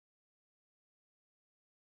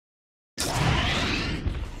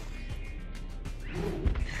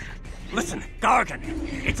Listen, Gargan,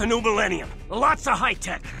 it's a new millennium. Lots of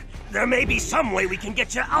high-tech. There may be some way we can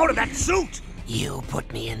get you out of that suit. You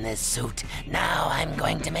put me in this suit. Now I'm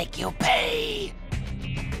going to make you pay.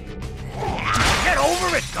 Get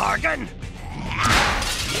over it, Gargan!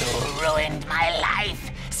 You ruined my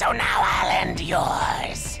life, so now I'll end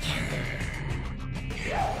yours.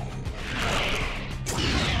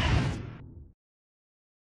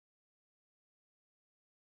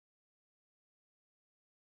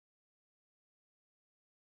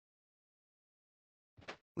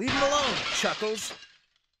 Leave him alone, Chuckles.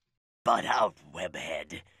 Butt out,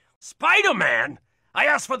 webhead. Spider-Man? I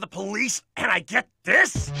asked for the police, and I get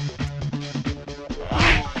this?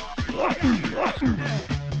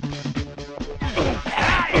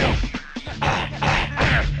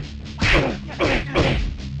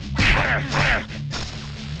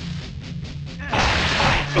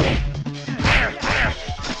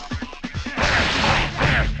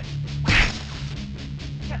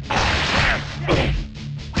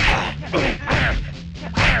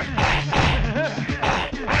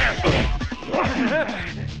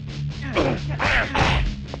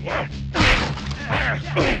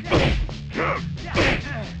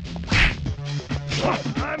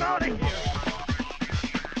 I'm out of here!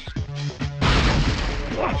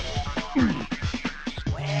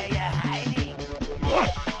 Where you hiding?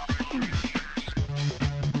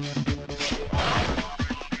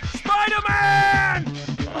 Spider-Man!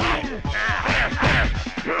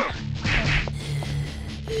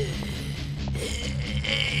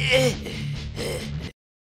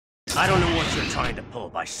 I don't know what you're trying to pull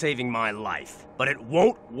by saving my life, but it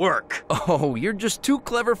won't work. Oh, you're just too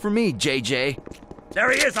clever for me, JJ. There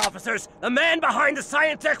he is, officers! The man behind the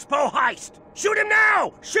Science Expo heist! Shoot him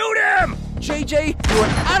now! Shoot him! JJ, you're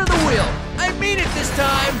out of the wheel. I mean it this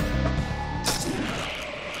time.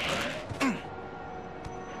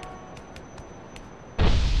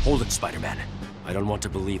 Hold it, Spider-Man. I don't want to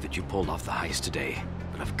believe that you pulled off the heist today,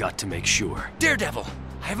 but I've got to make sure. Daredevil,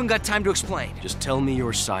 I haven't got time to explain. Just tell me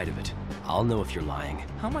your side of it. I'll know if you're lying.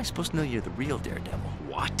 How am I supposed to know you're the real Daredevil?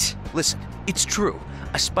 What? Listen, it's true.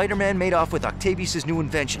 A Spider-Man made off with Octavius' new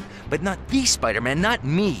invention, but not the Spider-Man, not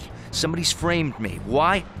me. Somebody's framed me.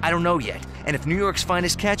 Why? I don't know yet. And if New York's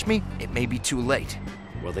finest catch me, it may be too late.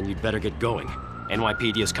 Well, then you'd better get going.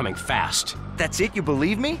 NYPD is coming fast. That's it? You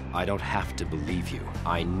believe me? I don't have to believe you.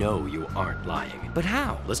 I know you aren't lying. But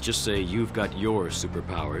how? Let's just say you've got your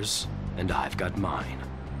superpowers, and I've got mine.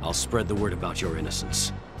 I'll spread the word about your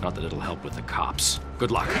innocence. Not that it'll help with the cops. Good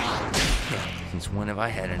luck. Since when have I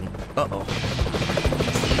had any? Uh-oh.